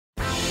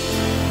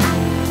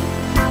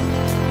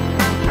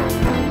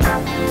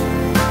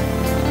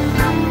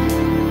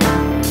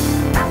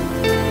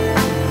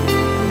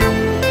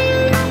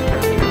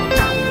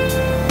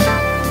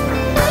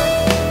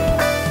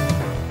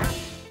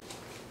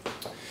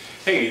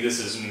Hey, this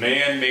is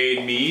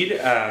man-made mead.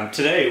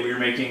 Today we are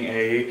making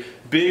a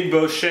big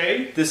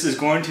Bochet. This is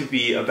going to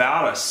be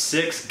about a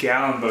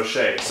 6-gallon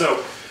Bochet.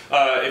 So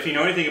if you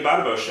know anything about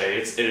a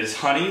Bochet, it is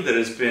honey that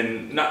has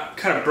been not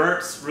kind of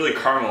burnt, really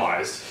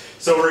caramelized.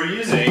 So we're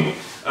using,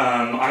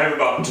 I have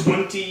about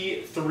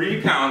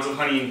 23 pounds of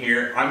honey in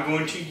here. I'm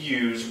going to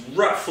use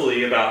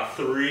roughly about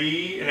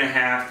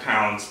 3.5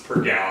 pounds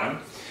per gallon.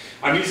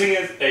 I'm using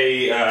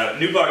a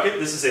new bucket.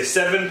 This is a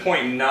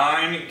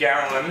 7.9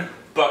 gallon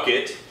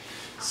bucket.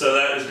 So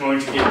that is going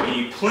to give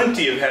me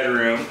plenty of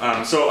headroom.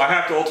 So I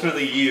have to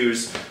ultimately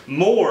use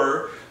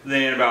more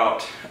than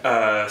about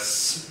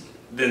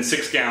than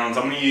 6 gallons.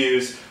 I'm going to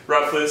use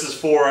roughly, this is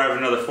 4, I have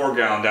another 4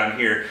 gallon down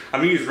here.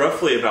 I'm going to use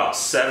roughly about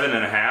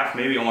 7.5,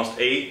 maybe almost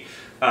 8,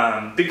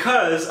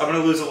 because I'm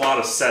going to lose a lot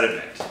of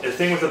sediment. The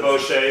thing with the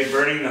Bochet,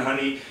 burning the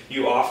honey,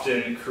 you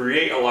often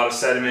create a lot of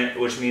sediment,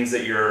 which means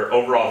that your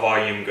overall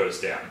volume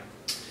goes down.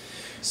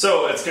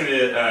 So it's going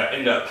to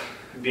end up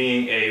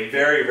being a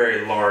very,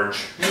 very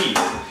large mead.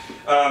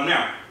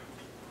 Now,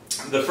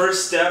 the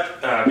first step,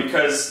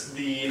 because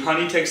the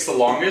honey takes the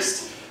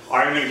longest,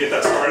 I'm going to get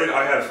that started.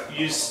 I have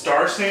used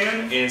Star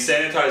San and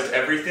sanitized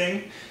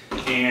everything,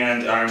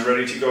 and I'm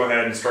ready to go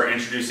ahead and start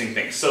introducing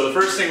things. So the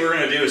first thing we're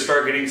going to do is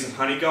start getting some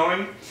honey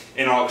going,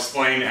 and I'll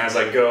explain as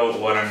I go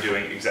what I'm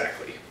doing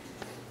exactly.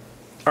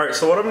 Alright,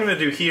 so what I'm going to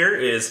do here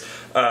is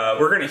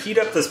we're going to heat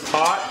up this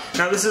pot.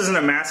 Now this isn't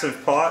a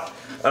massive pot,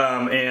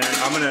 and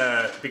I'm going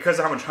to, because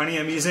of how much honey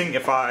I'm using,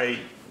 if I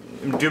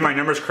do my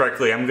numbers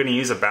correctly, I'm going to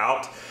use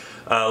about,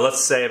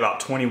 let's say about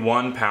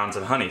 21 pounds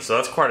of honey. So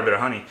that's quite a bit of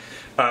honey.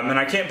 And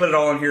I can't put it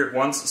all in here at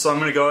once, so I'm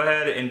going to go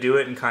ahead and do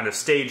it in kind of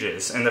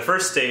stages. And the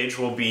first stage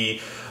will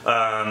be,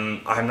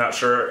 I'm not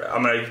sure,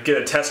 I'm going to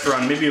get a test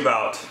run, maybe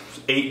about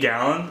 8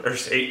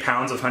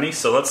 pounds of honey.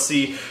 So let's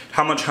see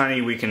how much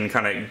honey we can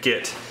kind of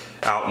get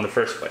out in the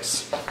first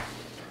place.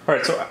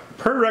 Alright, so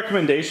per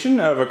recommendation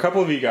of a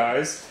couple of you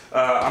guys,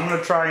 I'm going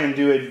to try and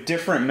do a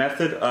different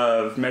method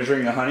of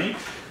measuring the honey.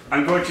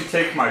 I'm going to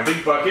take my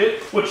big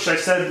bucket, which I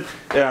said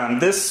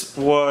this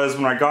was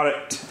when I got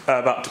it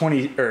about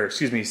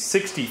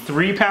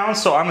 63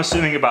 pounds, so I'm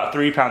assuming about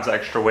 3 pounds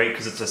extra weight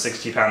because it's a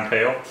 60-pound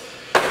pail.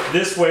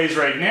 This weighs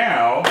right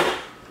now,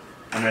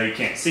 I know you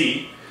can't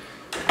see,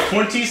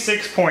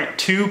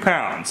 26.2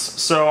 pounds.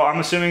 So I'm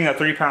assuming that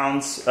 3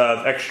 pounds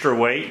of extra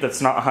weight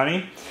that's not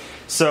honey.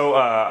 So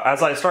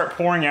as I start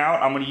pouring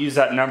out, I'm going to use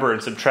that number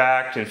and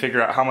subtract and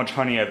figure out how much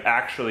honey I've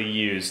actually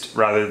used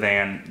rather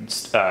than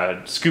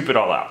scoop it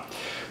all out.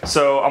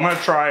 So I'm going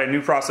to try a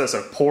new process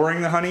of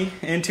pouring the honey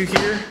into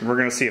here. We're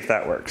going to see if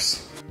that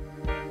works.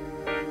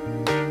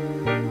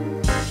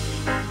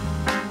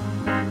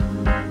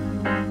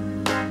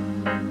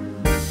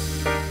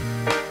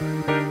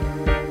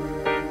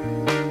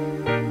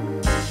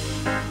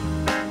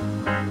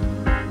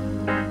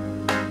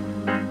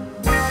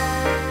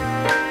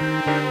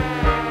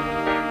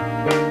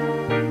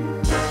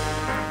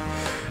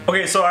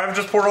 Okay, so I've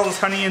just poured all this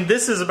honey in.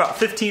 This is about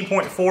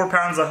 15.4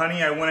 pounds of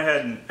honey. I went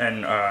ahead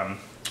and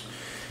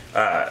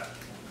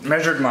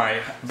measured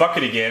my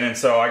bucket again, and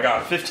so I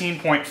got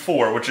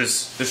 15.4, which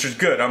is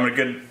good. I'm at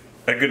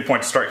a good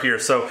point to start here.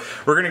 So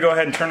we're going to go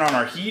ahead and turn on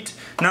our heat.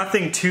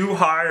 Nothing too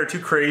high or too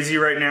crazy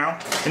right now.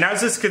 And as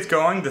this gets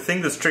going, the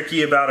thing that's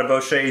tricky about a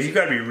Bochet is you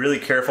got to be really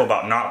careful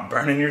about not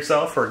burning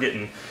yourself or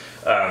getting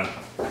or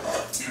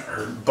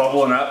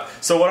bubbling up.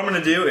 So what I'm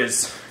going to do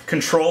is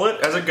control it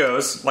as it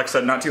goes, like I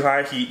said, not too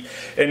high heat,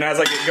 and as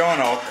I get going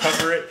I'll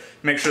cover it,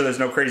 make sure there's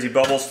no crazy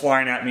bubbles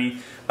flying at me.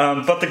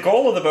 But the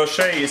goal of the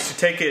Bochet is to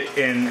take it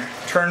and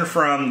turn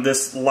from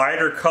this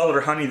lighter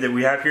colored honey that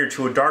we have here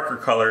to a darker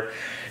color,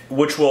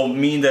 which will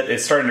mean that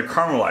it's starting to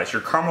caramelize.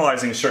 You're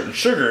caramelizing certain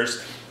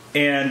sugars,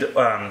 and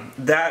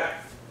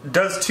that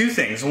does two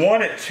things.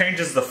 One, it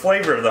changes the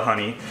flavor of the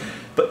honey,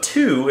 but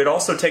two, it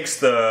also takes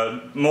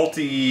the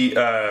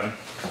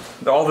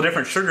all the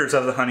different sugars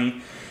of the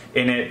honey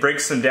and it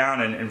breaks them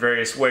down in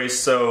various ways,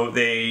 so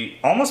they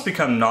almost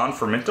become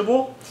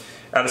non-fermentable.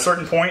 At a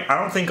certain point, I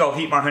don't think I'll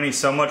heat my honey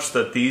so much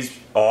that these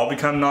all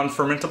become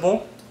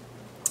non-fermentable,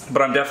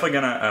 but I'm definitely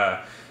going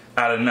to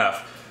add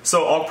enough.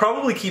 So I'll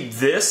probably keep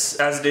this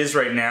as it is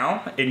right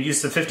now and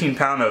use the 15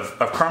 pound of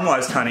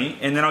caramelized honey,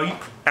 and then I'll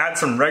add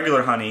some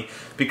regular honey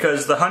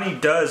because the honey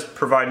does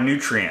provide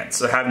nutrients,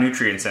 so have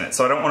nutrients in it.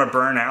 So I don't want to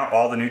burn out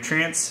all the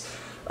nutrients.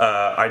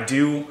 I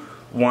do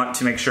want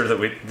to make sure that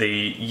the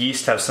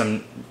yeast have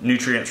some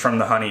nutrients from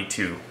the honey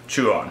to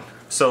chew on.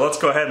 So let's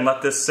go ahead and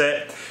let this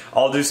sit.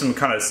 I'll do some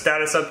kind of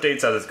status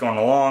updates as it's going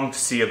along to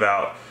see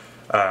about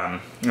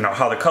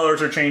how the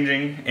colors are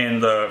changing.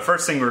 And the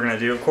first thing we're going to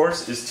do, of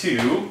course, is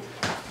to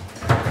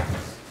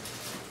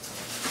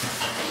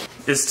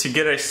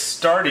get a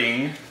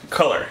starting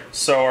color.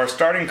 So our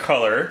starting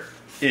color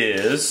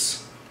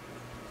is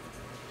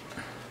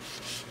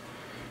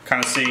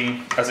kind of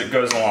seeing as it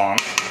goes along.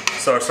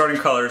 So our starting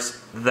color is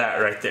that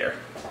right there.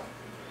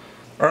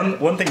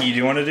 One thing you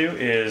do want to do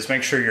is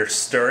make sure you're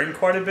stirring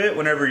quite a bit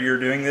whenever you're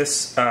doing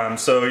this.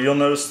 So you'll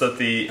notice that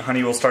the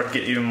honey will start to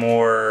get even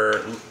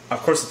more, of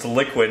course it's a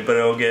liquid, but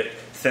it'll get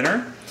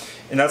thinner,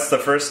 and that's the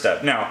first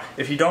step. Now,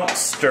 if you don't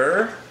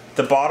stir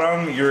the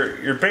bottom,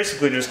 you're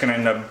basically just going to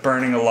end up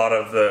burning a lot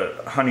of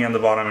the honey on the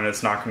bottom, and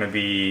it's not going to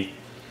be,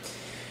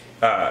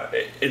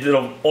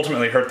 it'll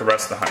ultimately hurt the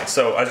rest of the honey.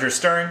 So as you're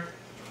stirring,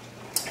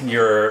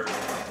 you're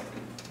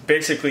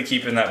basically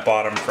keeping that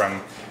bottom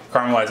from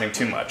caramelizing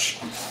too much.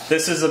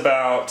 This is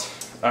about,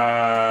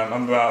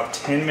 I'm about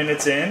 10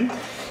 minutes in,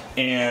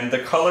 and the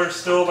color's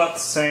still about the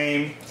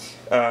same,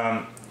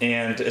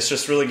 and it's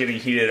just really getting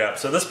heated up.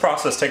 So this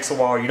process takes a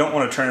while. You don't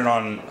want to turn it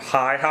on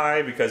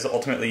high because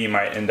ultimately you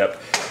might end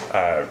up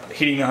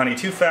heating the honey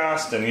too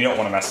fast, and you don't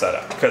want to mess that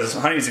up because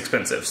honey is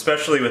expensive,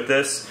 especially with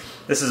this.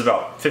 This is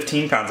about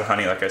 15 pounds of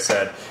honey, like I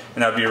said,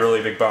 and that would be a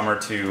really big bummer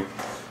to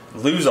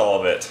lose all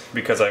of it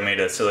because I made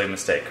a silly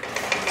mistake.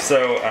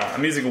 So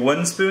I'm using a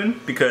wooden spoon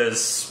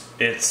because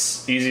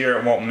it's easier,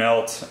 it won't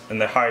melt in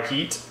the high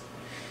heat.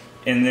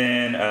 And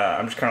then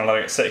I'm just kind of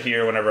letting it sit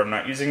here whenever I'm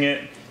not using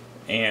it,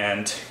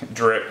 and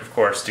drip, of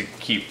course, to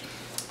keep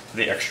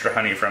the extra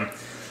honey from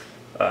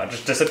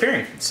just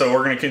disappearing. So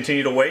we're going to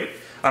continue to wait.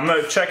 I'm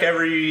going to check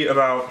every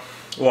about,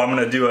 well, I'm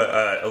going to do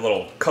a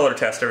little color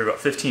test every about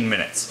 15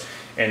 minutes,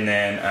 and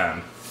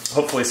then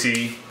hopefully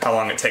see how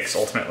long it takes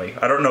ultimately.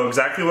 I don't know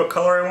exactly what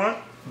color I want,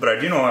 but I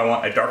do know I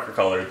want a darker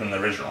color than the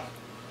original.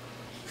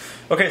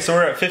 Okay, so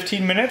we're at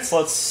 15 minutes.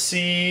 Let's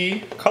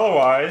see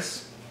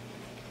color-wise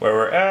where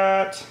we're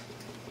at.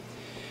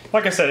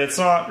 Like I said, it's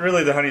not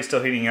really, the honey's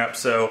still heating up,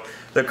 so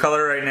the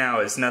color right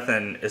now is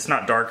nothing, it's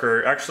not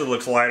darker. It actually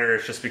looks lighter.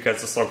 It's just because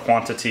this little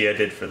quantity I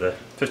did for the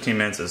 15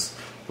 minutes is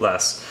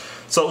less.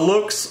 So it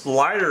looks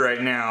lighter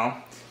right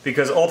now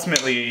because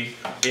ultimately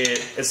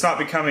it's not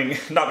becoming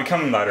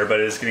lighter, but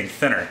it is getting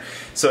thinner.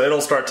 So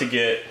it'll start to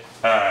get,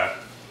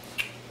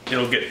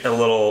 it'll get a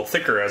little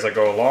thicker as I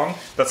go along.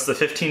 That's the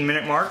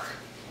 15-minute mark.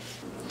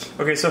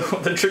 Okay, so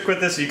the trick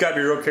with this, you gotta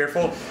be real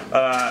careful.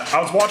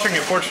 I was watching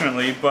it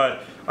fortunately,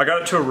 but I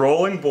got it to a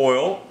rolling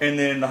boil, and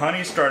then the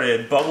honey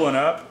started bubbling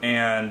up,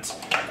 and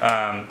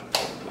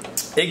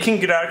it can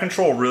get out of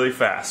control really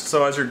fast.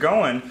 So as you're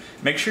going,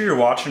 make sure you're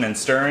watching and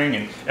stirring,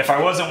 and if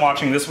I wasn't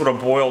watching, this would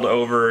have boiled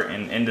over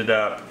and ended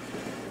up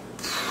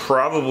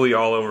probably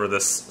all over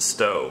this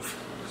stove.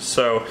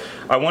 So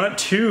I want it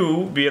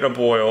to be at a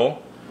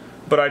boil,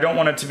 but I don't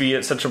want it to be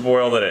at such a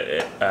boil that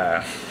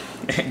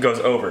it goes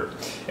over.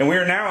 And we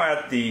are now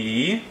at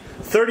the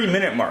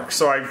 30-minute mark.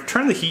 So I've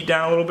turned the heat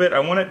down a little bit. I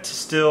want it to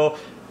still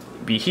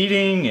be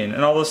heating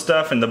and all this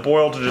stuff, and the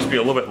boil to just be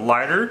a little bit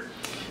lighter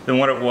than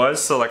what it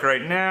was. So like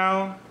right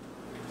now,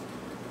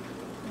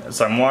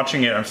 as I'm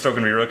watching it, I'm still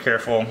going to be real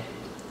careful.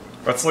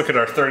 Let's look at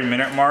our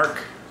 30-minute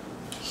mark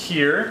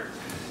here.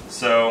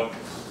 So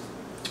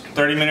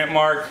 30-minute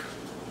mark.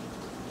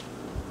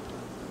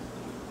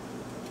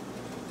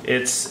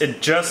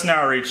 It just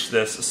now reached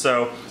this,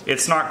 so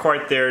it's not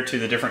quite there to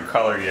the different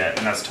color yet,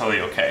 and that's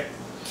totally okay.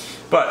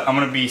 But I'm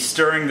going to be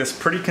stirring this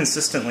pretty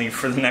consistently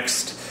for the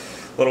next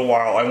little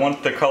while. I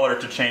want the color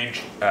to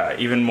change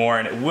even more,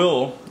 and it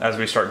will as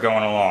we start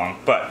going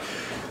along, but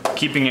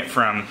keeping it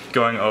from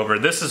going over.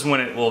 This is when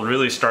it will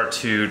really start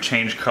to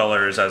change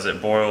colors as it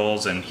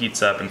boils and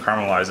heats up and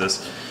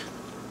caramelizes.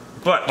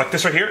 But like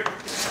this right here,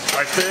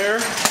 right there,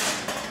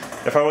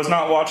 if I was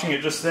not watching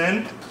it just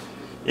then,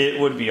 it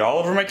would be all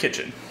over my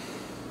kitchen.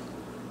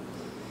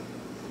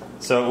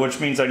 So, which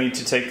means I need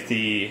to take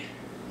the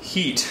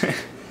heat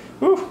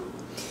whew,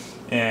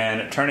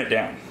 and turn it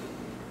down.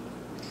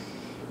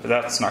 But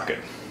that's not good.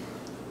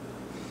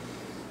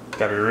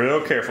 Gotta be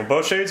real careful.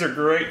 Bochets are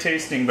great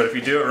tasting, but if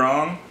you do it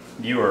wrong,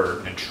 you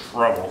are in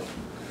trouble.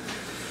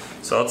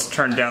 So let's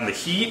turn down the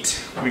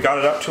heat. We got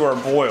it up to our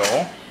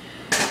boil.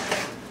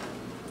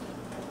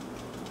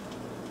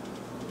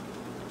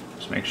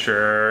 Just make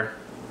sure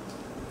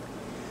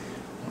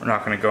we're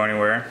not going to go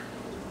anywhere.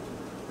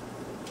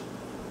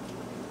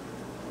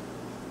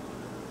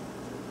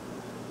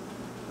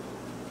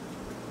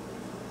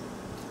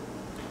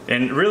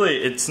 And really,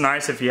 it's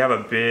nice if you have a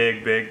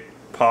big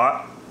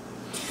pot,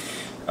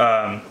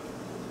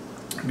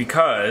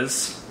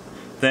 because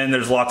then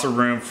there's lots of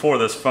room for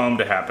this foam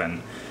to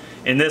happen.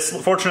 In this,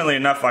 fortunately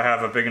enough, I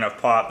have a big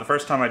enough pot. The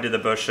first time I did the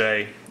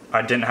Bochet,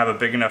 I didn't have a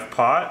big enough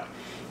pot,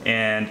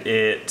 and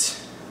it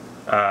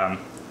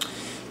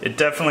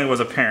definitely was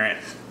apparent.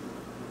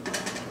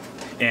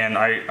 And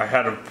I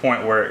had a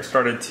point where it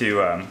started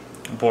to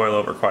boil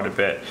over quite a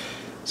bit.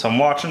 So I'm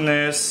watching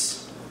this.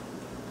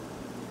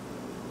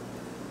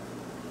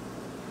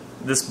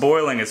 This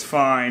boiling is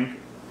fine.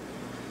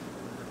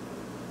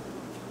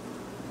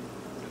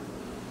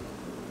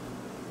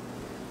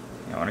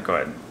 I want to go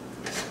ahead and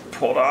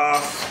pull it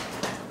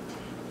off.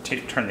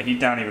 Turn the heat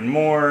down even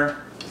more.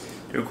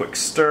 Do a quick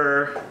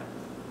stir.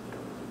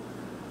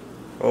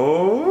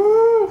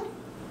 Oh!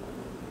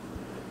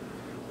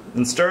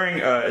 And stirring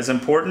is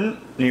important.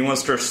 And you want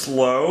to stir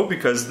slow,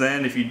 because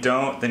then if you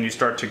don't, then you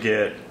start to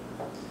get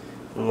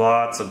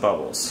lots of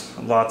bubbles,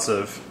 lots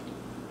of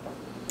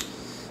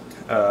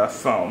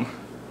foam.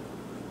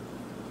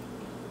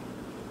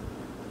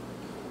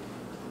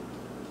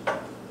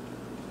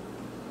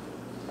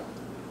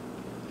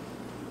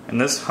 And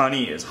this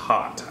honey is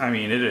hot. I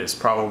mean, it is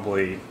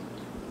probably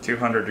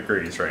 200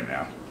 degrees right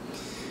now.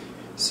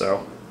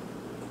 So,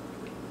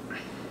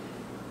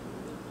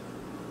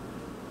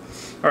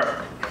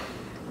 alright,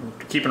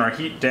 keeping our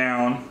heat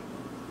down,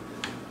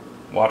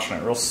 watching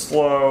it real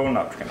slow,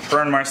 not gonna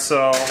burn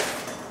myself.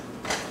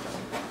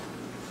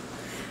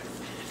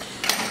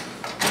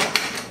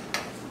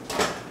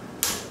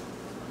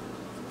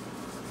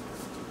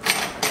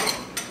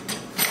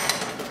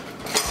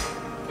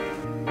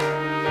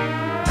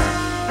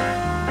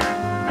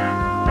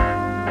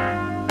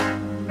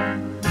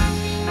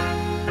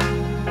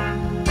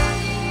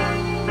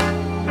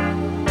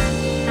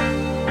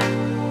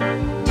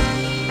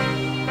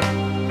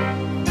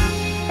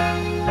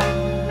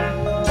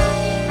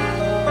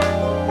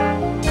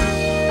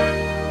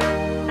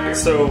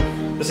 So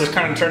this has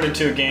kind of turned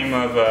into a game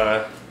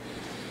of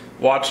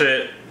watch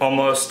it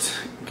almost,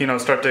 you know,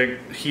 start to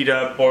heat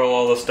up, boil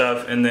all the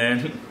stuff, and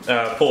then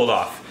pull it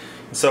off.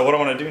 So what I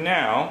want to do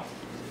now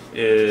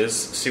is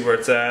see where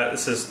it's at.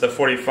 This is the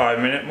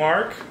 45-minute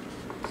mark.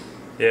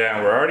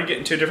 Yeah, we're already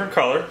getting to a different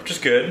color, which is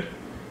good.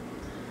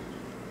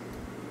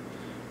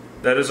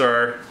 That is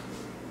our, I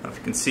don't know if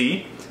you can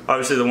see,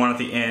 obviously the one at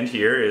the end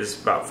here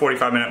is about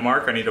 45-minute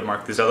mark. I need to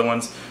mark these other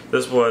ones.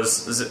 This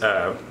was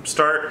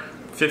start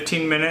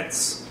 15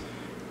 minutes,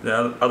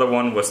 the other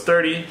one was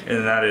 30,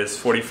 and that is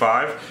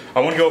 45. I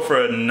want to go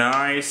for a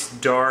nice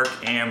dark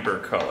amber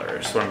color,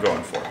 is what I'm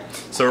going for.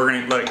 So we're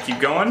going to let it keep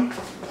going.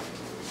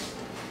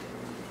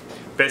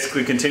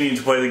 Basically continue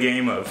to play the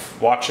game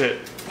of watch it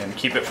and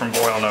keep it from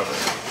boiling over.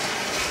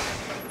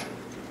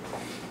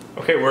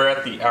 Okay, we're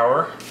at the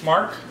hour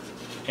mark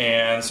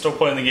and still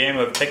playing the game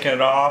of taking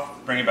it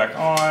off, bringing it back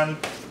on,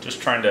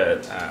 just trying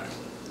to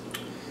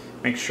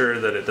make sure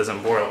that it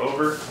doesn't boil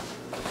over.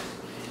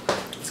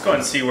 Let's go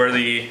ahead and see where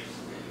the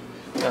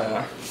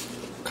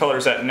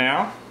color's at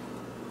now.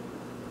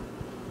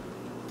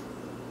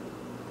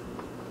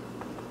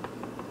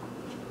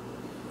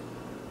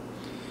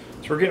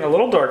 So we're getting a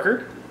little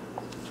darker,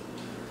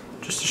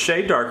 just a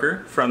shade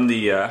darker from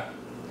the, I'm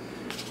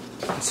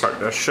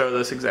starting to show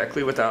this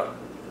exactly without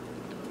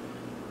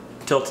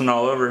tilting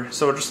all over.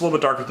 So we're just a little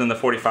bit darker than the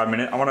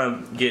 45-minute. I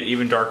want to get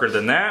even darker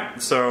than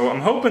that. So I'm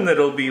hoping that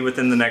it'll be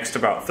within the next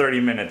about 30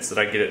 minutes that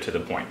I get it to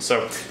the point.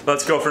 So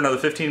let's go for another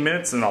 15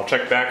 minutes and I'll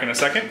check back in a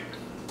second.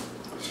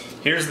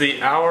 Here's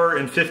the hour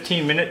and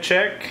 15-minute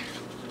check,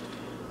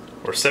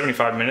 or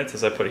 75 minutes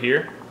as I put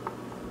here.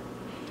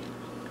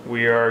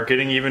 We are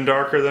getting even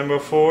darker than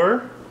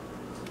before.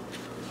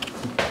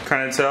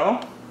 Kind of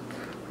tell.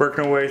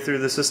 Working our way through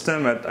the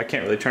system. I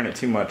can't really turn it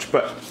too much,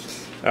 but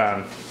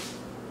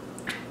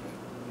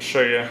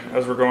show you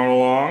as we're going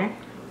along.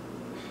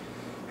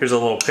 Here's a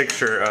little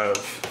picture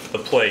of the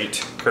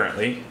plate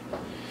currently.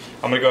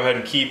 I'm gonna go ahead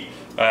and keep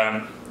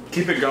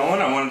it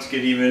going. I want it to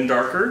get even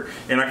darker,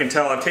 and I can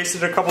tell I've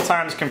tasted it a couple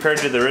times compared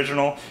to the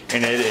original,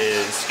 and it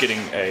is getting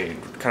a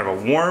kind of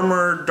a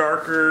warmer,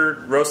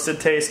 darker, roasted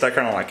taste. I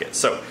kind of like it.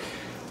 So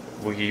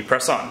we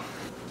press on.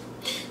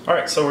 All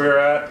right, so we're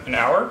at an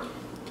hour.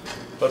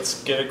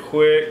 Let's get a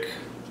quick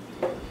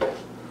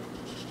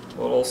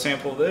little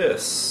sample of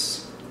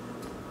this.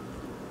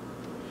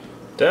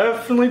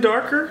 Definitely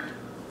darker.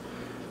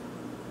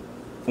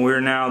 We're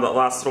now that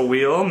last little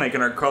wheel,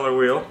 making our color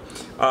wheel.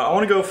 I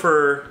want to go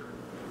for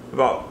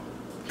about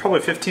probably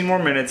 15 more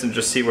minutes and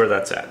just see where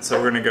that's at. So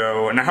we're going to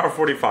go an hour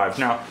 45.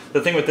 Now,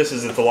 the thing with this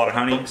is it's a lot of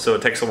honey, so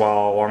it takes a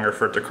while longer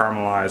for it to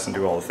caramelize and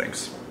do all the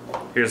things.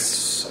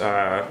 Here's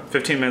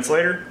 15 minutes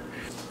later.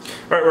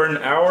 All right, we're an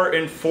hour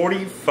and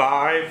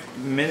 45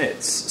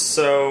 minutes.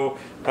 So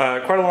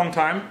quite a long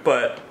time,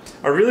 but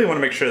I really want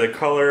to make sure the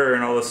color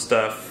and all this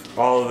stuff,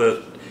 all of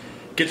it,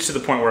 gets to the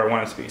point where I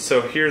want it to be.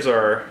 So here's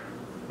our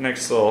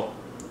next little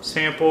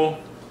sample.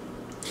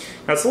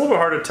 Now it's a little bit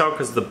hard to tell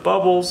because of the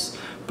bubbles,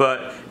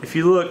 but if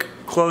you look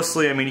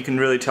closely, I mean, you can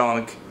really tell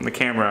on the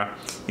camera,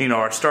 you know,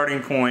 our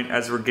starting point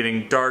as we're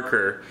getting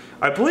darker.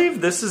 I believe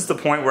this is the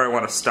point where I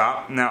want to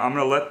stop. Now I'm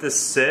going to let this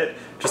sit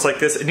just like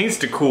this. It needs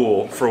to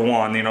cool for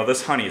one. You know,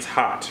 this honey is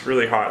hot,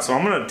 really hot. So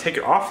I'm going to take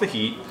it off the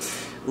heat.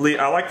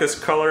 I like this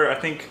color. I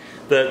think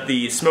that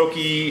the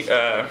smoky,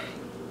 the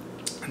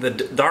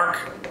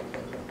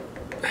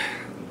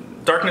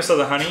darkness of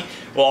the honey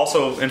will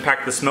also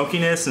impact the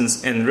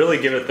smokiness and really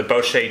give it the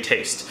Bochet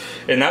taste.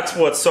 And that's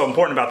what's so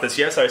important about this.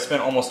 Yes, I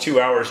spent almost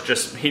 2 hours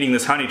just heating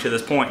this honey to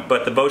this point,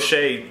 but the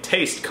Bochet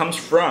taste comes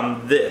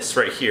from this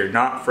right here,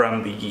 not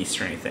from the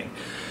yeast or anything.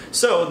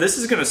 So this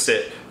is going to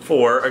sit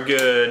for a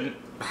good,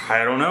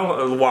 I don't know,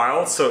 a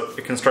while, so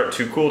it can start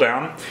to cool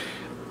down.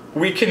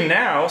 We can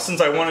now, since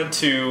I wanted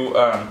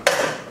to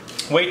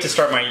wait to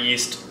start my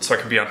yeast so I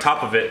can be on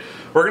top of it,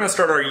 we're going to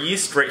start our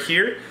yeast right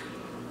here.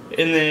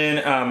 And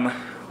then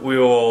we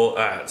will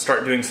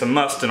start doing some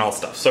must and all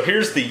stuff. So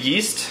here's the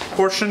yeast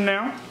portion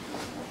now.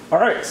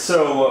 Alright,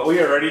 so we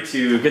are ready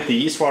to get the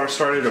yeast water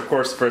started. Of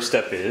course, the first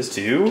step is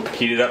to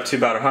heat it up to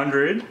about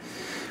 100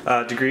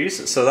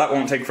 degrees, so that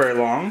won't take very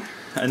long.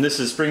 And this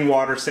is spring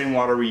water, same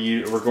water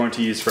we're going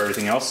to use for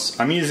everything else.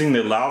 I'm using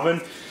the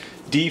Lalvin.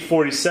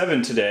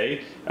 D47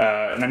 today,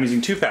 and I'm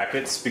using 2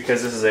 packets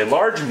because this is a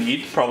large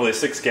mead, probably a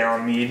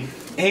 6-gallon mead.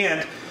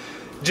 And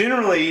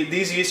generally,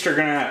 these yeast are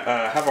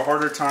gonna have a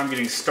harder time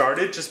getting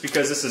started just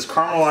because this is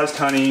caramelized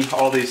honey,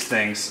 all these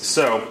things.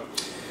 So,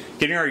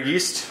 getting our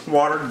yeast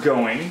water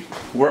going,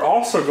 we're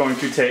also going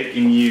to take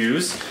and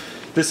use,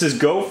 this is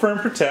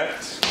GoFerm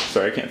Protect.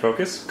 Sorry, I can't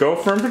focus.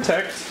 GoFerm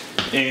Protect,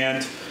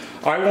 and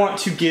I want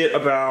to get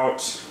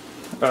about,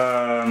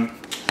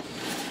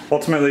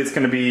 ultimately it's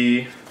gonna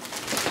be,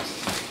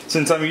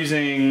 since I'm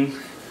using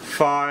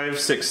 5,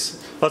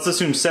 6, let's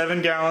assume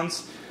 7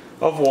 gallons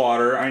of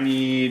water, I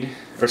need,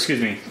 or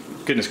excuse me,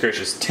 goodness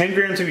gracious, 10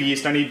 grams of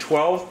yeast, I need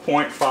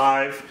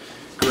 12.5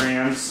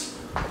 grams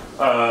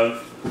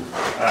of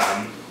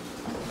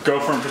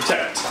GoFerm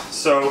Protect.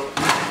 So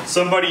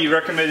somebody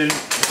recommended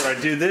that I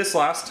do this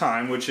last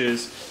time, which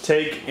is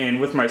take and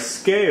with my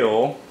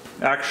scale,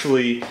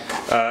 actually,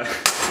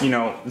 you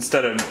know,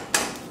 instead of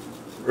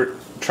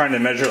trying to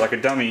measure it like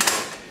a dummy,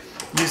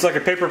 use like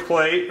a paper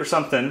plate or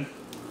something,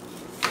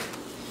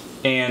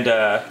 and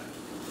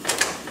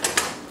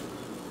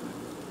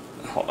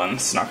hold on,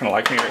 it's not gonna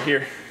like me right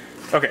here.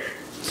 Okay,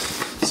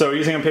 so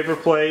using a paper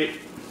plate,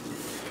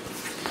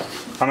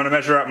 I'm gonna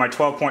measure out my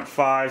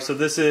 12.5. So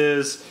this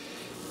is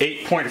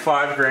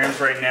 8.5 grams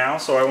right now.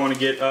 So I want to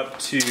get up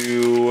to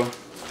 20.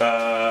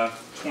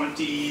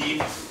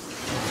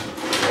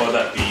 What would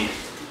that be?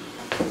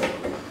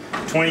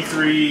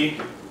 23,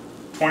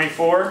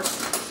 24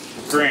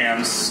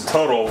 grams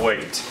total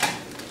weight.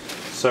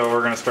 So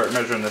we're going to start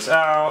measuring this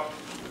out.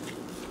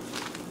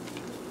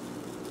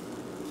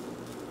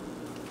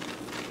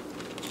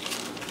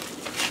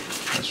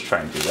 Let's try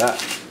and do that.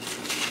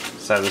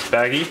 Side of this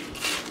baggie.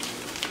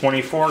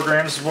 24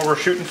 grams is what we're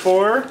shooting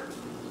for.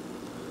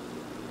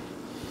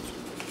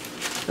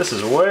 This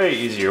is way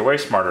easier, way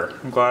smarter.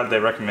 I'm glad they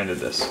recommended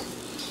this.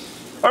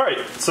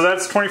 Alright, so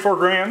that's 24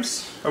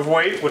 grams of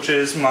weight, which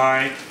is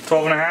my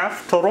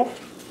 12.5 total.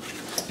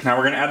 Now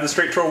we're going to add this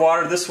straight to our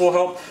water. This will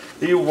help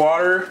the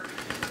water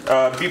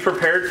be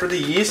prepared for the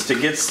yeast.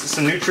 It gets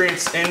some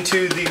nutrients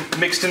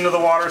mixed into the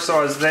water,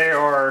 so as they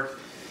are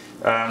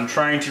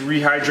trying to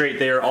rehydrate,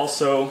 they are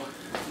also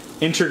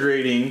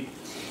integrating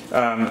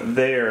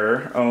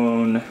their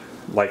own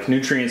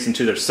nutrients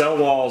into their cell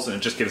walls, and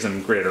it just gives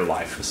them greater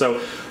life. So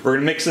we're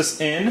going to mix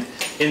this in,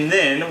 and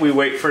then we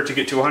wait for it to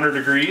get to 100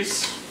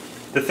 degrees.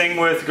 The thing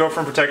with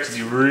GoFerm Protect is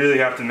you really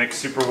have to mix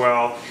super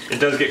well. It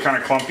does get kind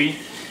of clumpy,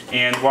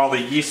 and while the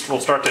yeast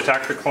will start to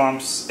attack the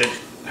clumps, it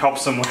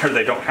helps them where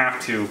they don't have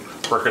to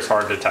work as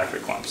hard to attack the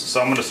clumps. So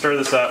I'm going to stir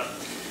this up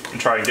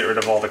and try to get rid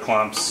of all the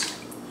clumps,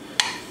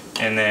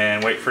 and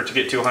then wait for it to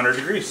get to 100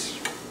 degrees.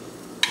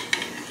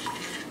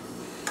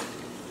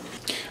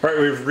 Alright,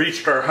 we've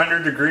reached our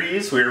 100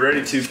 degrees. We're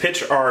ready to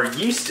pitch our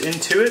yeast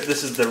into it.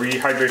 This is the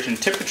rehydration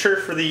temperature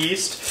for the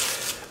yeast.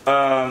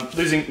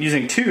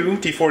 Using 2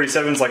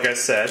 D47s, like I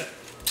said.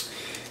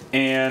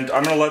 And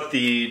I'm going to let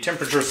the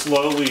temperature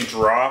slowly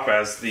drop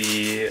as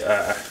they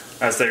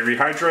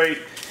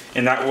rehydrate,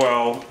 and that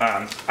will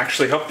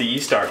actually help the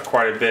yeast out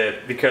quite a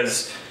bit,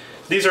 because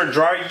these are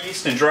dry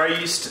yeast, and dry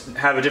yeast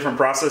have a different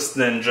process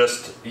than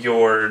just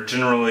your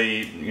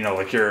generally, you know,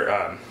 like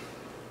your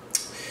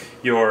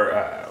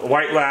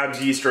white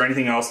labs yeast or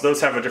anything else. Those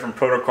have a different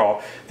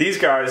protocol. These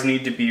guys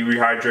need to be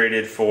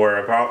rehydrated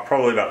for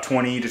probably about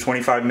 20 to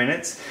 25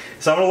 minutes.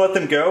 So I'm going to let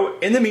them go.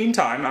 In the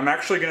meantime, I'm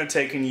actually going to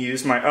take and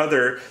use my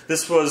other,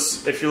 this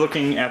was, if you're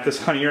looking at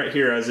this honey right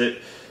here as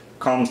it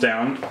calms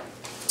down,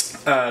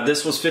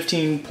 this was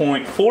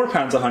 15.4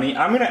 pounds of honey.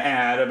 I'm going to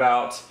add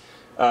about,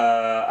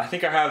 I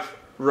think I have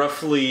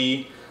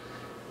roughly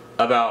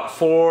about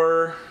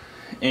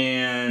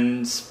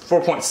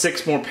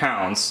 4.6 more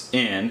pounds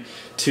in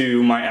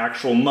to my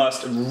actual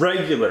must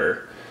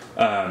regular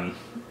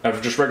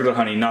of just regular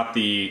honey, not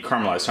the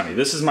caramelized honey.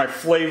 This is my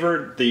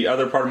flavor. The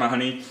other part of my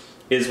honey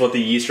is what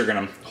the yeast are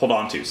going to hold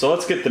on to. So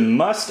let's get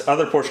the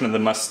other portion of the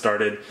must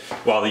started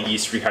while the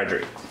yeast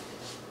rehydrate.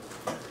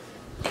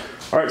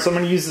 Alright, so I'm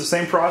going to use the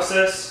same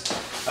process.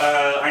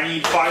 I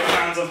need 5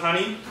 pounds of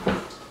honey,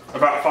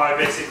 about 5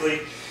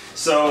 basically.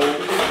 So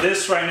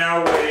this right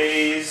now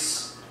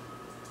weighs,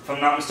 if I'm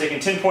not mistaken,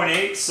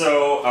 10.8,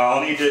 so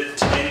I'll need it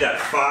to end at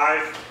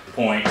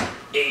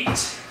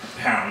 5.8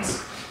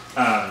 pounds.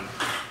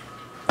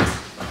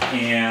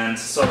 And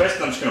so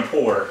basically I'm just going to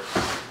pour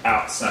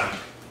out some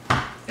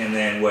and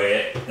then weigh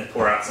it, and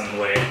pour out some and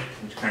weigh it,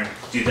 and kind of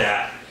do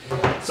that,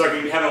 so I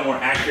can have a more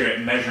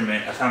accurate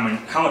measurement of how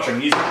much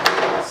I'm using.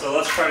 So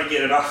let's try to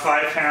get about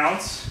 5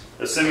 pounds,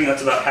 assuming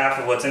that's about half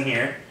of what's in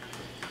here.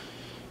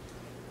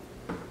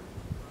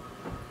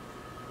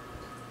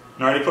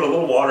 I already put a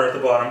little water at the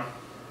bottom.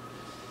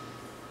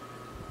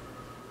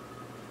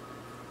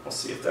 We'll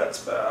see if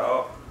that's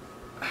about...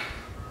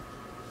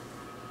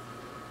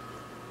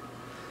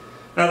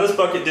 Now this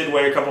bucket did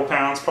weigh a couple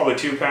pounds, probably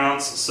 2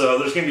 pounds, so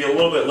there's going to be a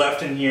little bit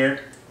left in here,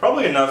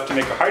 probably enough to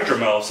make a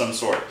hydromel of some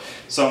sort.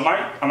 So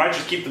I might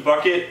just keep the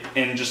bucket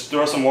and just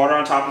throw some water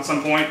on top at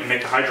some point and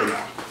make a hydromel.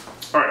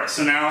 Alright,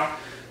 so now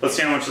let's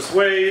see how much this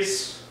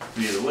weighs.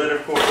 We need a lid,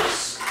 of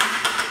course.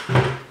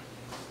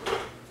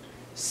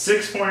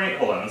 6.8,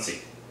 hold on, let's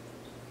see.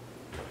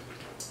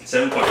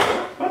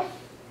 7.4.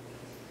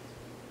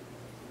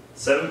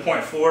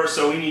 7.4,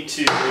 so we need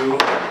to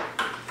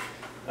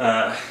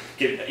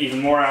get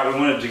even more out. We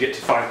wanted to get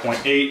to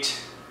 5.8.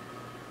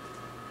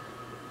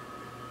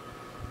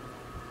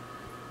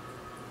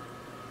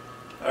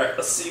 Alright,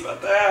 let's see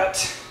about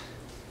that.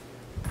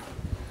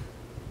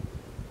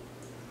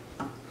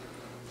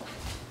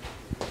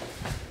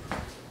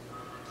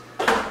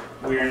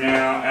 We are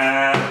now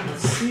at,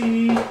 let's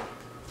see, I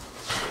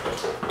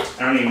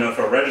don't even know if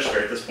it'll register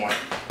at this point.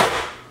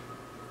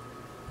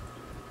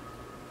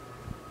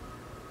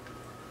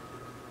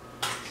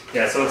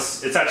 Yeah, so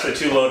it's actually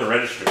too low to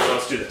register, so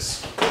let's do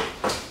this.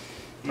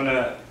 I'm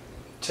gonna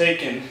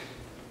take in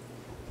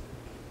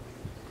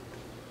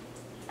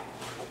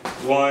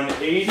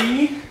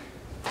 180,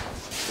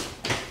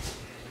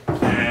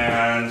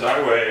 and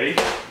I weigh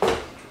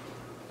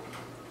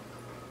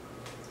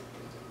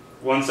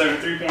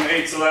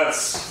 173.8, so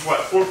that's what,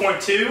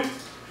 4.2?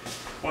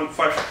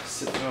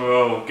 1.5,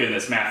 oh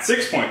goodness, math,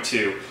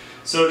 6.2.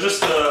 So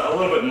just a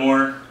little bit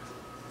more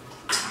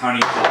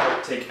honey to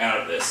take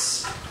out of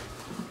this.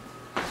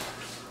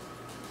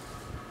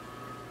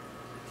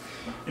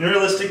 And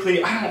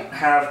realistically,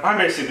 I'm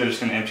basically just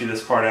going to empty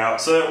this part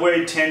out. So it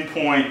weighed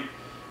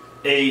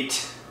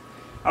 10.8.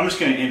 I'm just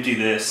going to empty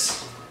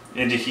this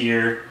into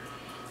here.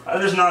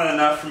 There's not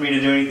enough for me to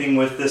do anything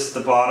with this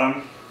at the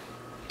bottom.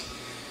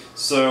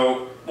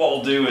 So what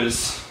we'll do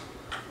is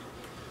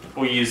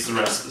we'll use the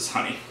rest of this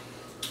honey.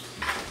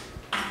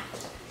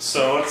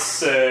 So let's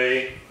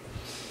say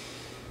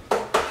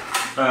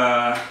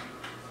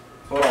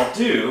what I'll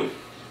do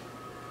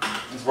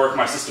is work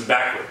my system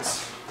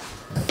backwards.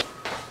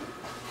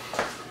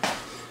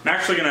 I'm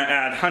actually going to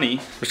add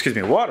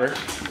water,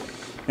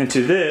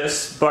 into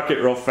this bucket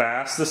real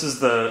fast. This is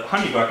the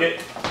honey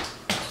bucket.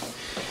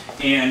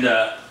 And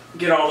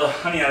get all the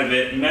honey out of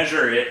it,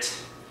 measure it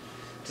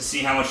to see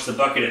how much the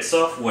bucket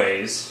itself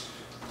weighs.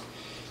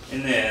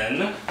 And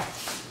then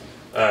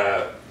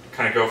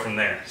kind of go from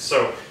there.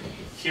 So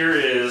here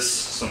is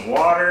some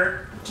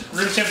water,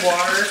 room temp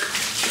water.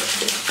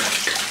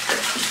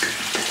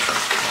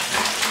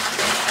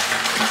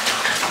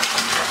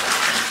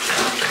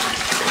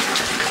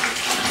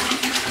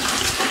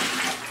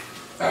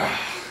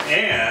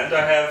 And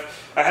I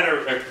had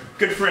a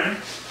good friend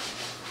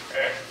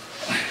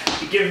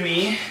give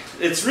me,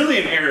 it's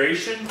really an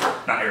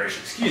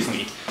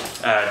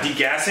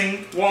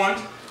degassing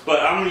wand,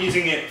 but I'm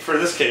using it for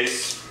this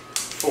case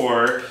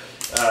for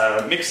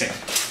mixing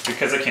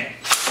because I can.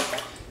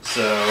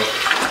 So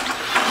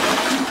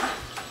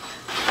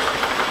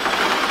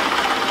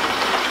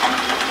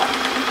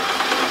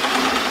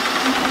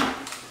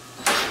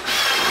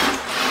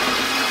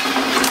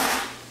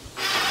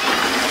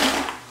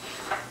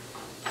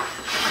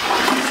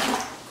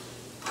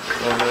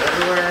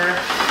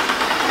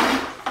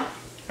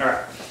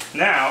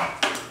now,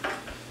 I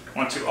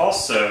want to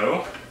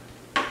also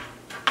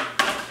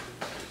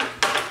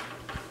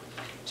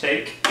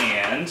take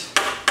and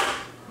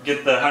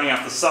get the honey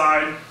off the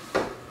side,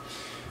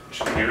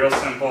 which can be real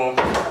simple.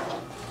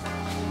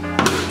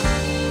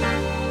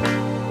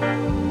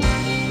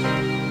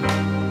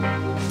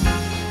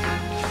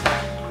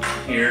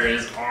 Here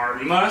is our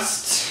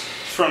must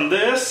from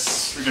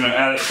this. We're going to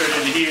add it straight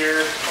into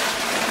here.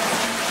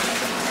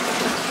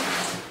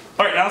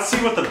 Alright, now let's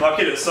see what the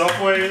bucket itself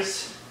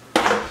weighs.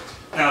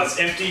 Now it's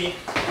empty.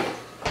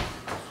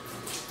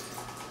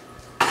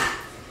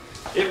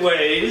 It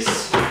weighs,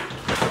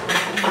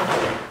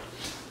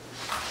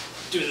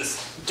 doing this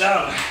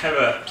dumb,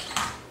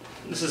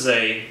 this is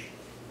a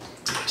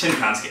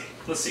 10-pound scale.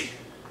 Let's see.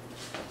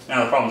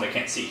 Now the problem is I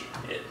can't see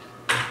it.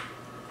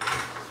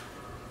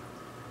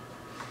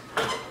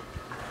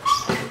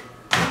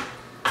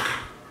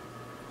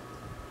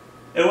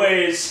 It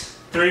weighs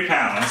 3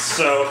 pounds.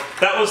 So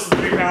that was the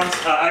 3 pounds.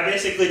 I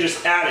basically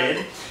just added,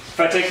 if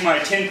I take my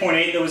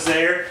 10.8 that was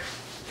there,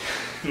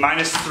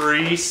 minus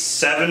 3,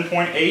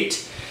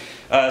 7.8.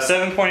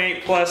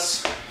 7.8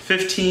 plus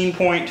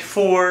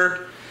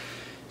 15.4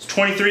 is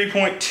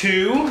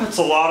 23.2. That's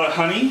a lot of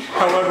honey.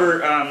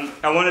 However,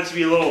 I want it to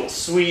be a little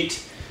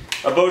sweet.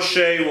 A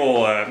Bochet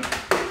will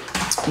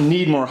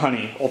need more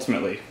honey,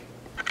 ultimately.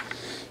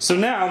 So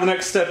now the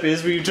next step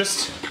is we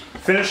just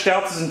finished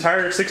out this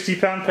entire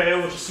 60-pound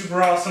pail, which is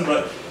super awesome,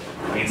 but it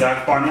means I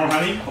have to buy more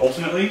honey,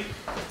 ultimately.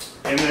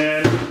 And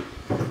then,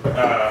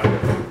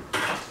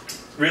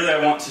 really I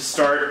want to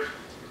start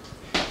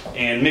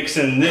and mix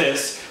in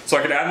this, so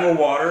I could add more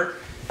water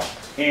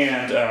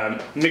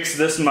and mix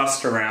this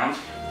must around.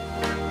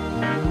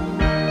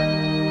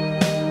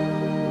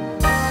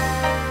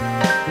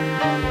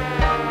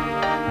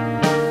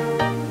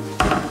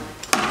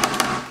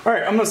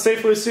 Alright, I'm going to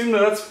safely assume that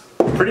that's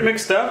pretty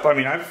mixed up. I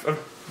mean, I've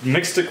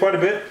mixed it quite a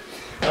bit.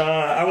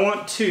 I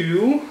want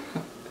to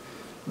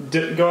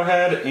go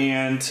ahead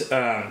and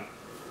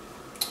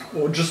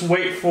we'll just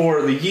wait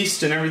for the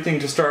yeast and everything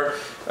to start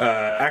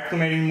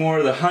acclimating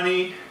more. The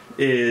honey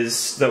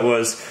that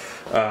was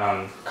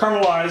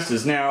caramelized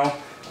is now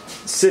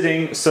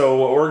sitting. So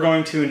what we're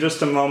going to in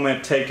just a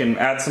moment take and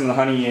add some of the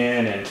honey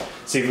in and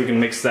see if we can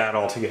mix that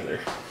all together.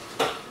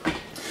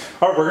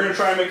 All right, we're going to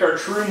try and make our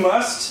true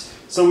must.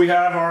 So we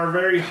have our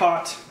very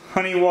hot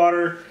honey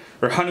water,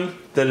 or honey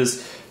that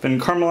has been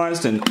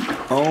caramelized, and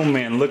oh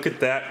man, look at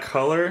that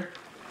color.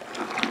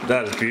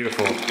 That is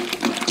beautiful.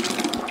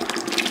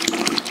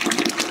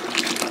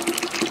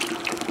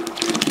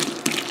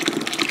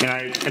 And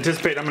I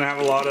anticipate I'm going to have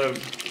a lot of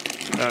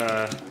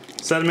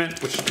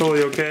sediment, which is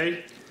totally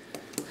okay.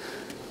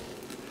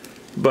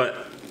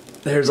 But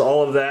there's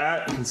all of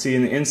that. You can see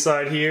in the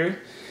inside here.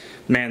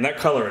 Man, that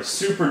color is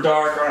super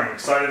dark. I'm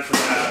excited for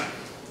that.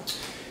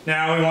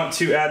 Now we want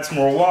to add some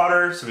more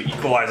water so we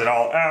equalize it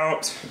all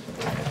out.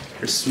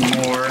 There's some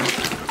more.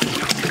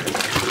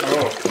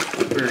 Oh,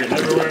 we're getting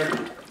everywhere.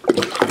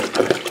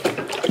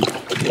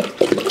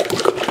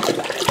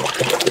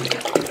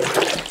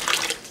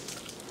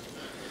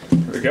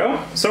 There we go.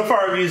 So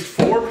far I've used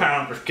 4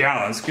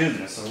 gallons,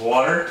 goodness, of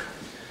water.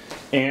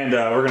 And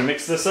we're gonna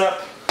mix this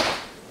up.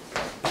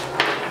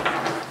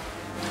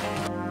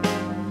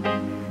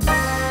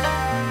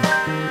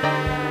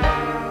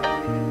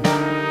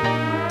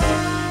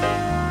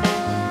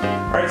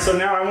 So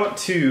now I want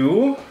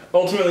to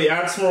ultimately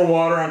add some more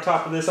water on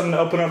top of this. I'm going to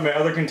open up my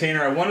other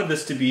container. I wanted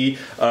this to be,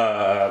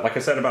 like I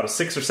said, about a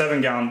 6 or 7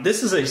 gallon.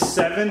 This is a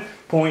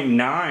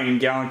 7.9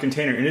 gallon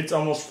container, and it's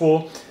almost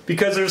full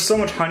because there's so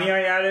much honey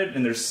I added,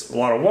 and there's a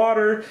lot of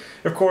water,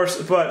 of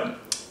course, but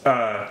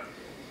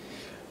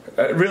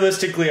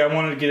realistically I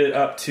wanted to get it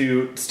up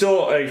to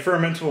still a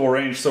fermentable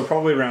range, so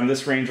probably around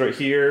this range right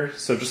here,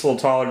 so just a little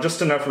taller,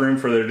 just enough room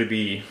for there to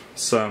be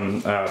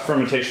some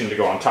fermentation to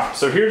go on top.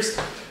 So here's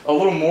a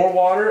little more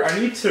water. I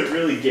need to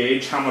really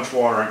gauge how much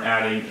water I'm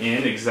adding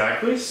in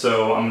exactly,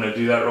 so I'm going to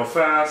do that real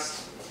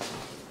fast.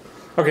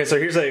 Okay, so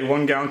here's a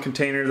 1 gallon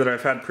container that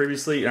I've had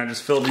previously, and I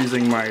just filled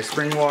using my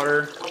spring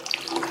water.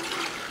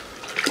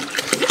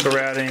 So we're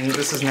adding,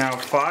 this is now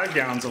 5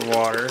 gallons of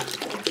water. I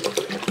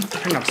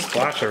think I'm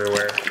splash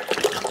everywhere.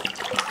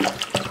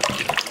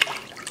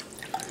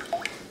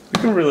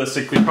 We can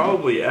realistically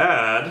probably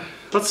add,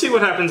 let's see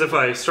what happens if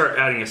I start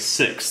adding a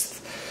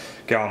 6th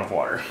gallon of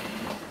water.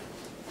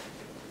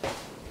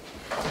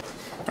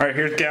 All right,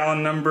 here's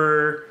gallon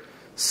number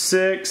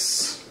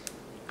 6.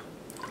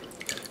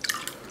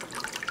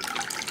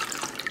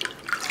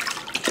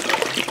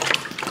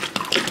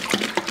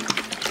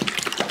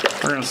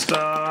 We're gonna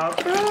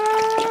stop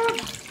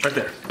right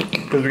there,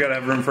 because we gotta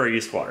have room for our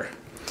yeast water.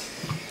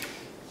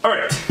 All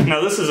right,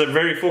 now this is a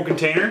very full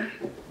container,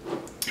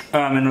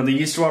 and with the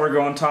yeast water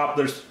go on top,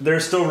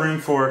 there's still room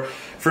for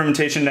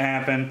fermentation to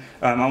happen.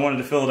 I wanted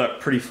to fill it up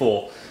pretty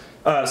full.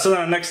 So then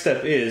the next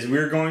step is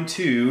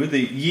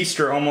the yeast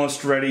are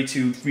almost ready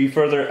to be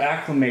further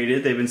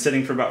acclimated. They've been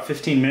sitting for about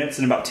 15 minutes.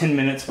 In about 10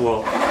 minutes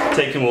we'll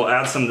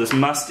add some of this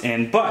must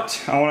in.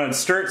 But I want to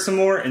stir it some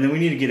more, and then we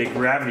need to get a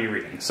gravity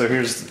reading. So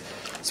here's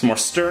some more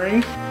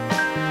stirring.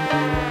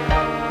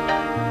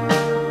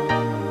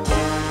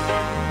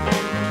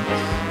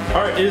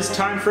 Alright, it is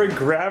time for a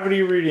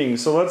gravity reading.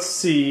 So let's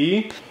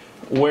see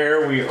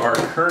where we are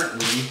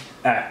currently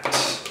at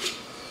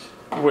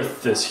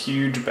with this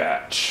huge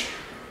batch.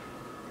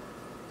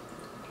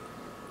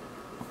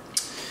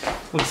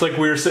 Looks like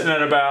we're sitting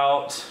at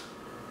about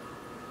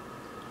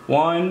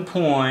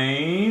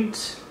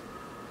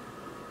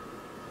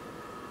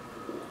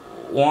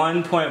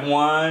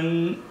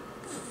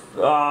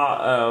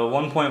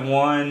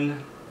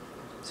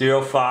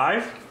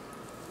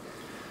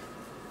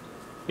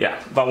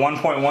Yeah, about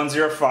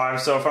 1.105.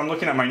 So if I'm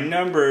looking at my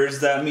numbers,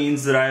 that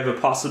means that I have a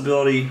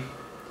possibility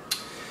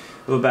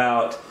of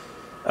about,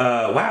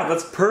 wow,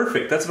 that's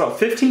perfect. That's about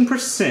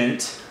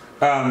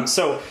 15%.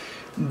 So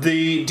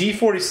the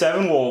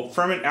D47 will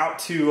ferment out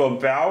to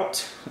about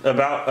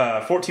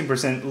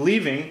 14%,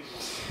 leaving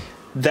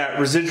that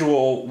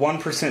residual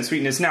 1%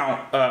 sweetness.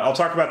 Now, I'll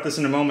talk about this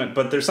in a moment,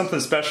 but there's something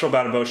special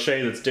about a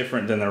Bochet that's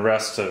different than the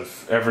rest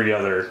of every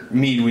other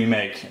mead we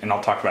make, and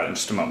I'll talk about it in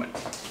just a moment.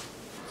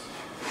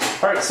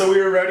 Alright, so we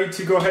are ready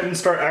to go ahead and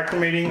start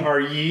acclimating our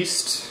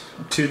yeast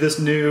to this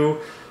new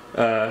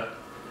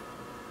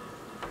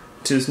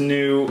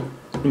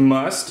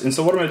must. And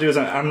so what I'm going to do is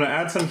I'm going to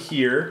add some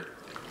here.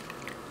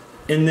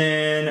 And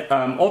then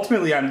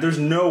ultimately, there's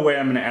no way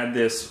I'm going to add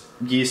this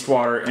yeast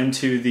water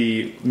into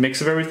the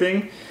mix of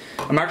everything.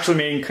 I'm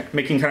actually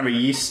making kind of a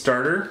yeast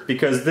starter,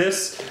 because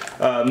this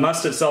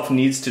must itself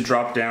needs to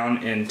drop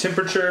down in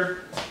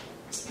temperature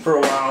for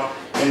a while,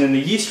 and then the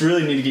yeast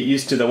really need to get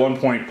used to the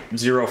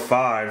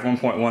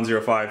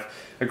 1.105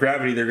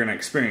 gravity they're going to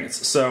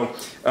experience. So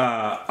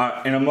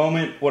in a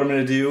moment, what I'm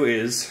going to do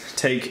is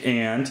take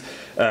and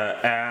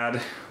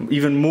add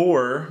even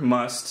more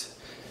must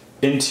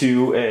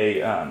into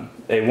a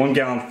 1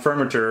 gallon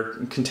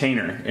fermenter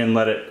container and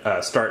let it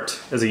start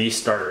as a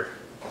yeast starter.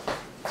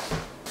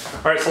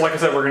 Alright, so like I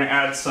said, we're going to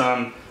add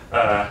some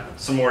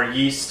more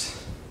yeast,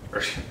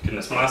 or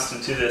goodness, must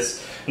into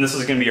this. And this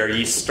is going to be our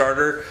yeast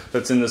starter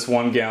that's in this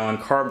 1 gallon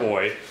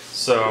carboy.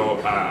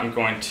 So I'm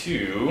going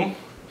to,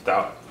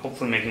 without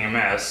hopefully making a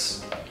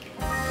mess,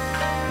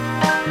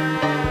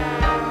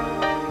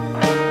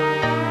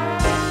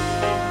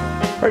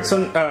 Alright,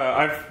 so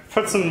I've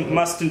put some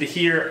must into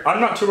here.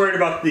 I'm not too worried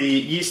about the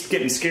yeast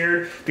getting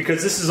scared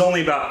because this is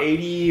only about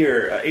 80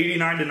 or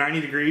 89 to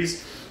 90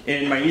 degrees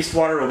and my yeast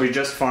water will be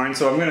just fine.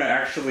 So I'm going to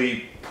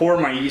actually pour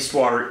my yeast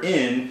water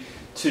in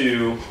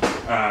to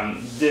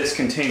this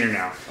container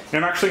now.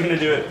 And I'm actually going to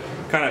do it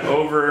kind of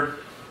over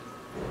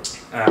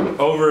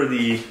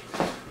the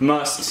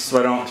must so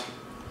I don't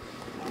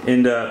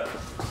end up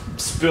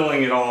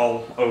spilling it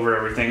all over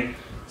everything.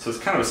 So it's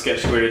kind of a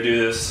sketchy way to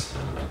do this,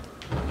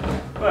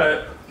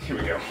 but here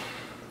we go.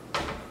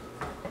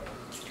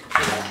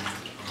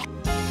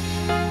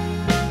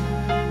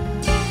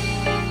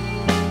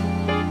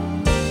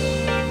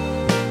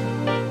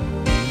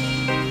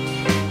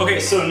 Okay,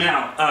 so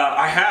now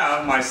I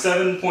have my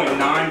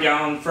 7.9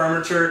 gallon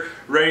fermenter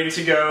ready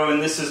to go,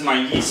 and this is my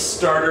yeast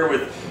starter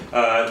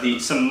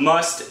with some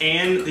must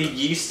and the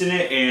yeast in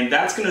it, and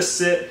that's going to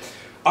sit.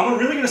 I'm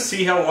really going to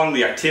see how long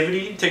the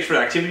activity takes for the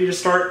activity to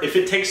start. If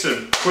it takes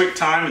a quick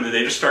time and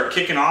they just start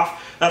kicking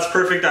off, that's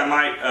perfect. I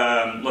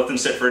might let them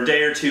sit for a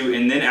day or two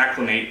and then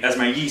acclimate as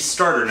my yeast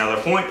starter. Now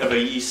the point of a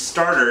yeast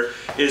starter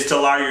is to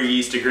allow your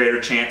yeast a greater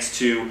chance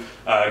to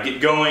get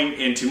going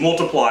and to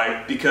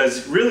multiply,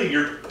 because really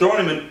you're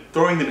throwing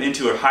them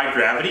into a high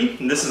gravity,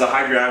 and this is a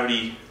higher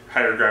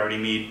gravity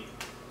mead.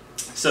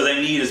 So they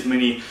need as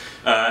many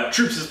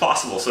troops as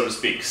possible, so to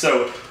speak.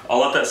 So I'll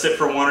let that sit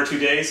for 1 or 2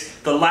 days.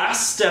 The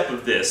last step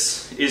of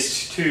this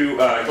is to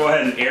go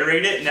ahead and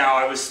aerate it. Now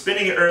I was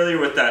spinning it earlier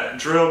with that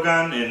drill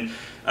gun and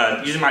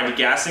using my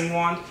degassing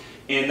wand,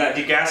 and that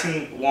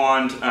degassing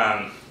wand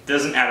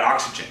doesn't add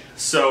oxygen.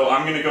 So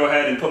I'm going to go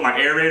ahead and put my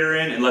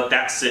aerator in and let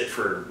that sit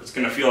for, it's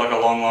going to feel like a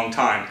long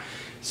time,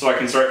 so I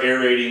can start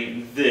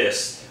aerating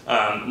this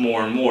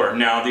more and more.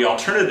 Now the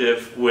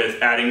alternative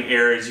with adding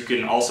air is you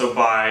can also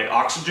buy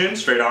oxygen,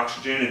 straight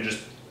oxygen, and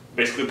just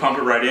basically pump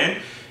it right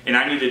in, and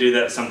I need to do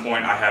that at some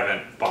point. I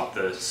haven't bought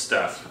the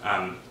stuff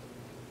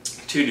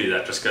to do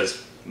that just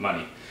because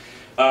money.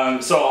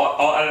 So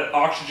I'll add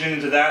oxygen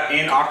into that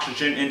and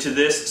oxygen into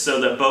this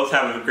so that both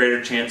have a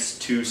greater chance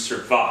to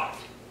survive.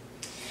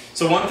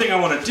 So one thing I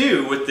want to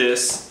do with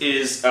this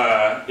is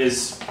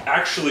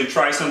actually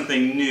try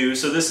something new.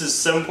 So this is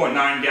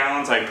 7.9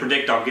 gallons. I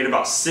predict I'll get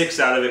about 6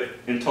 out of it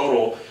in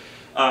total.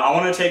 I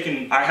want to take,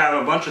 I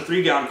have a bunch of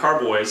 3-gallon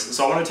carboys,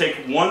 so I want to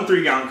take 1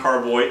 3-gallon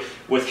carboy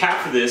with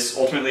half of this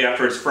ultimately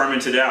after it's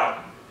fermented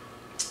out,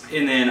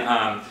 and then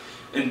I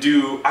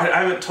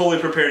haven't totally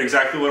prepared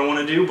exactly what I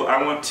want to do, but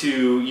I want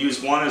to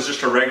use one as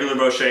just a regular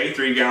Bochet,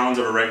 3 gallons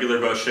of a regular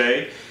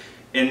Bochet,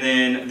 and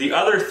then the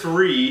other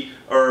 3,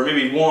 or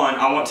maybe 1,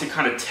 I want to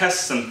kind of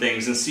test some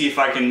things and see if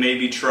I can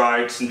maybe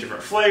try some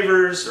different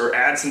flavors or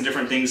add some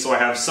different things so I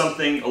have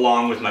something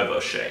along with my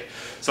Bochet.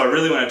 So I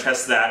really want to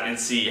test that and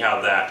see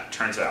how that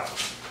turns out.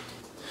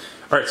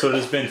 Alright, so it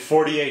has been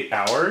 48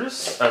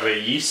 hours of a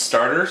yeast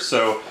starter.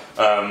 So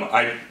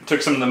I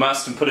took some of the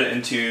must and put it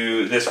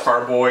into this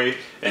carboy,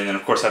 and then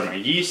of course I have my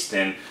yeast,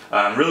 and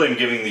really I'm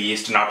giving the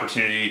yeast an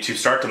opportunity to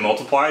start to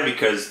multiply,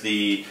 because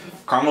the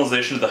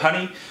caramelization of the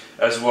honey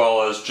as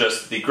well as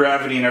just the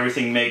gravity and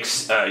everything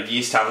makes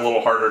yeast have a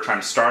little harder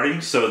time starting.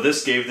 So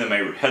this gave them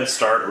a head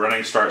start, a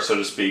running start, so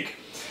to speak.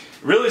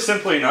 Really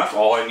simply enough,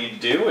 all I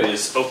need to do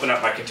is open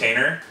up my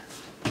container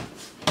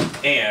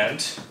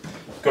and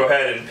go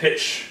ahead and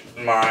pitch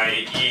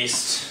my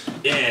yeast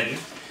in,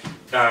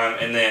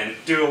 and then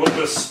do a little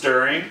bit of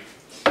stirring,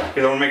 because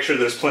I want to make sure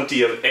there's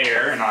plenty of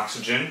air and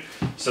oxygen.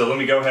 So let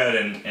me go ahead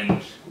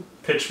and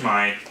pitch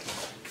my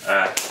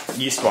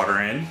yeast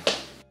water in.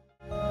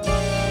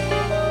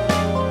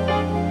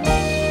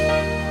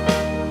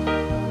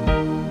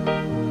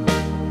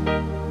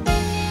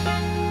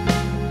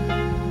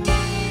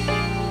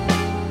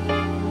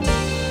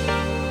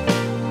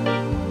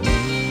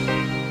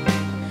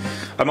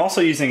 I'm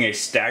also using a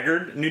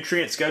staggered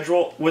nutrient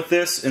schedule with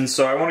this, and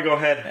so I want to go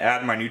ahead and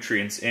add my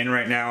nutrients in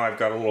right now. I've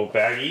got a little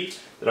baggie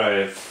that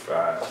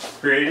I've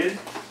created.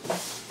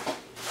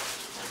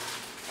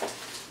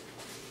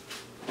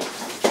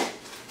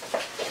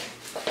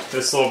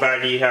 This little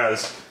baggie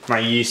has my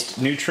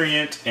yeast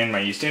nutrient and my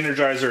yeast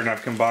energizer, and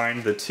I've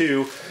combined the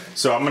two.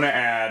 So I'm going to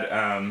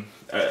add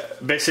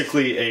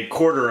basically a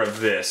quarter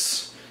of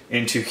this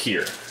into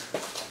here.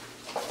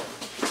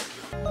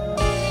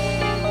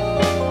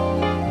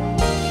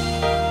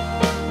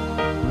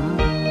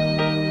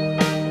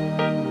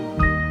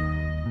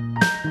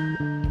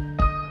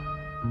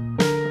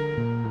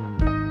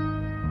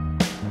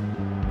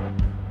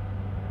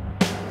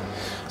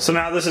 So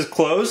now this is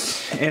closed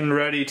and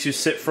ready to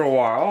sit for a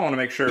while. I want to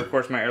make sure, of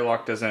course, my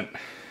airlock doesn't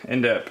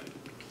end up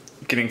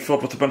getting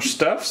filled with a bunch of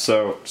stuff,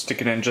 so stick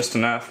it in just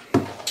enough.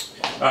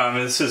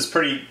 This is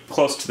pretty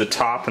close to the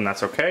top, and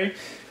that's okay.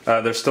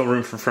 There's still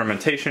room for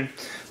fermentation,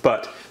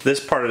 but this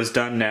part is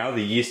done now.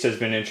 The yeast has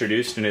been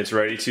introduced and it's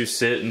ready to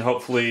sit and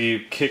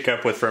hopefully kick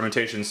up with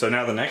fermentation. So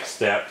now the next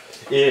step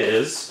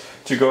is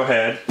to go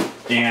ahead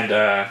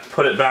and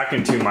put it back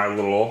into my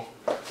little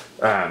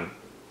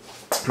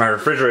my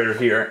refrigerator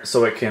here,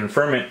 so it can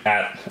ferment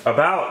at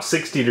about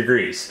 60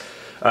 degrees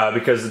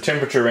because the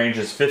temperature range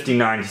is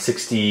 59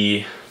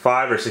 to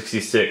 65 or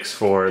 66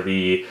 for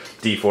the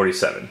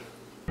D47.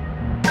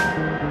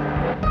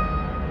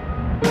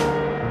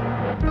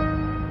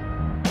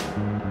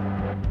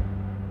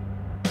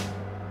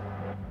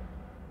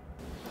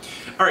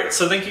 Alright,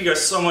 so thank you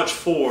guys so much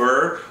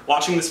for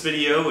watching this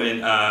video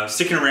and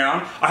sticking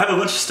around. I have a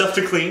bunch of stuff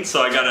to clean,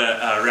 so I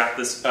gotta wrap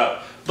this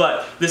up.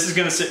 But this is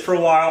gonna sit for a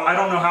while. I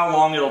don't know how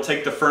long it'll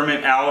take the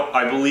ferment out.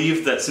 I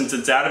believe that since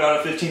it's at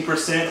about a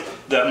 15%,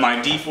 that my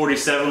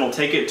D47 will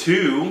take it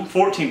to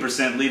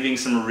 14%, leaving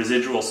some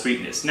residual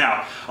sweetness.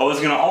 Now, I was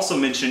gonna also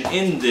mention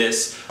in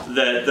this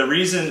that the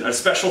reason, a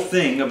special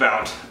thing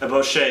about a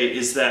Bochet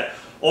is that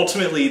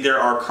ultimately there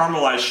are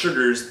caramelized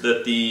sugars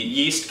that the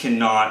yeast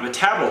cannot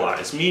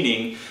metabolize,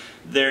 meaning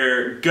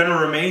they're gonna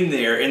remain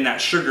there in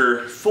that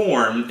sugar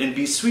form and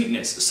be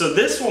sweetness. So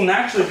this will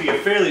naturally be a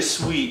fairly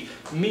sweet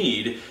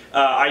mead.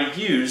 I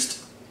used,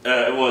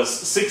 it was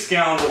 6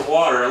 gallons of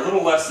water, a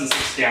little less than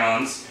 6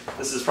 gallons.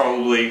 This is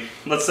probably,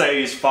 let's say I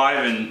used 5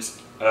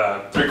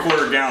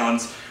 3/4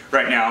 gallons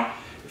right now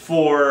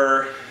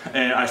for,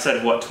 and I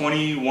said what,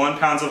 21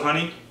 pounds of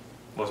honey?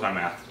 What was my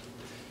math?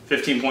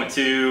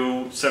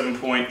 15.2, 7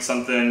 point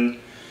something,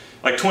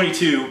 like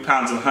 22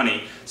 pounds of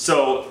honey.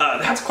 So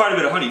that's quite a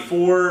bit of honey,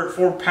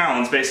 4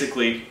 pounds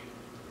basically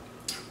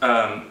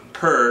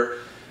per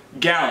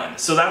gallon.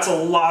 So that's a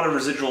lot of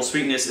residual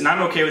sweetness, and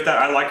I'm okay with that.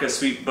 I like a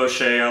sweet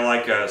Bochet, I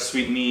like a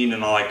sweet mead,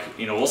 and I like,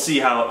 you know, we'll see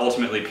how it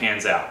ultimately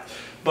pans out.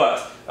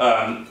 But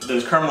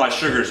those caramelized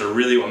sugars are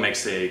really what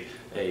makes a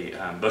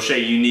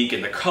Bochet unique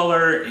in the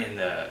color, and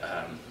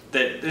that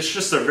it's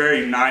just a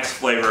very nice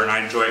flavor, and I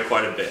enjoy it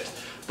quite a bit.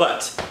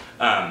 But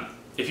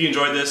if you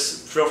enjoyed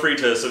this, feel free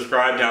to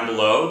subscribe down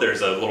below.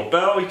 There's a little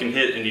bell you can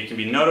hit and you can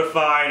be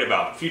notified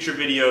about future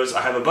videos.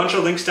 I have a bunch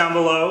of links down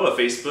below, a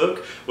Facebook,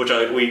 which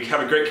we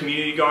have a great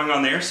community going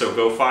on there, so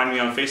go find me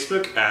on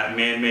Facebook at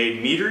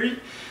Man-Made Meadery,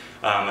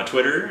 a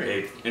Twitter,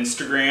 a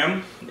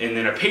Instagram, and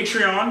then a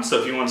Patreon. So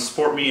if you want to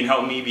support me and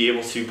help me be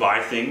able to buy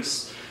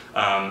things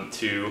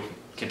to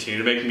continue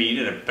to make mead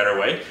in a better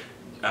way,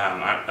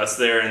 that's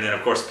there, and then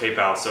of course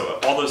PayPal. So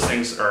all those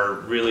things are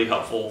really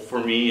helpful for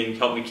me and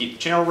help me keep the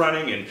channel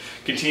running and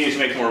continue to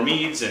make more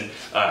meads and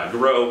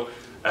grow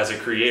as a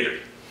creator.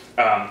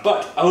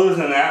 But other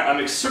than that,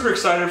 I'm super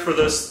excited for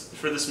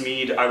this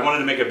mead. I wanted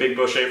to make a big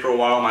Bochet for a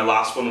while. My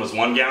last one was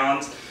 1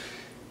 gallon.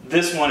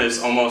 This one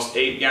is almost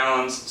 8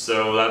 gallons,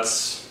 so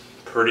that's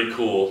pretty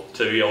cool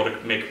to be able to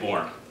make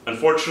more.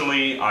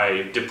 Unfortunately,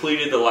 I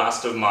depleted the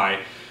last of my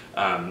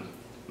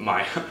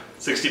my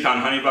 60-pound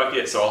honey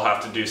bucket, so I'll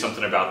have to do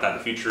something about that in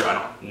the future. I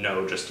don't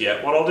know just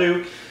yet what I'll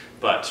do,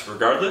 but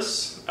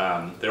regardless,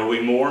 there will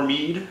be more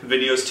mead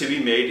videos to be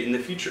made in the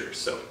future.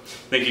 So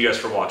thank you guys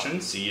for watching.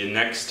 See you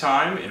next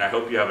time, and I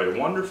hope you have a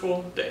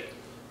wonderful day.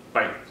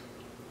 Bye.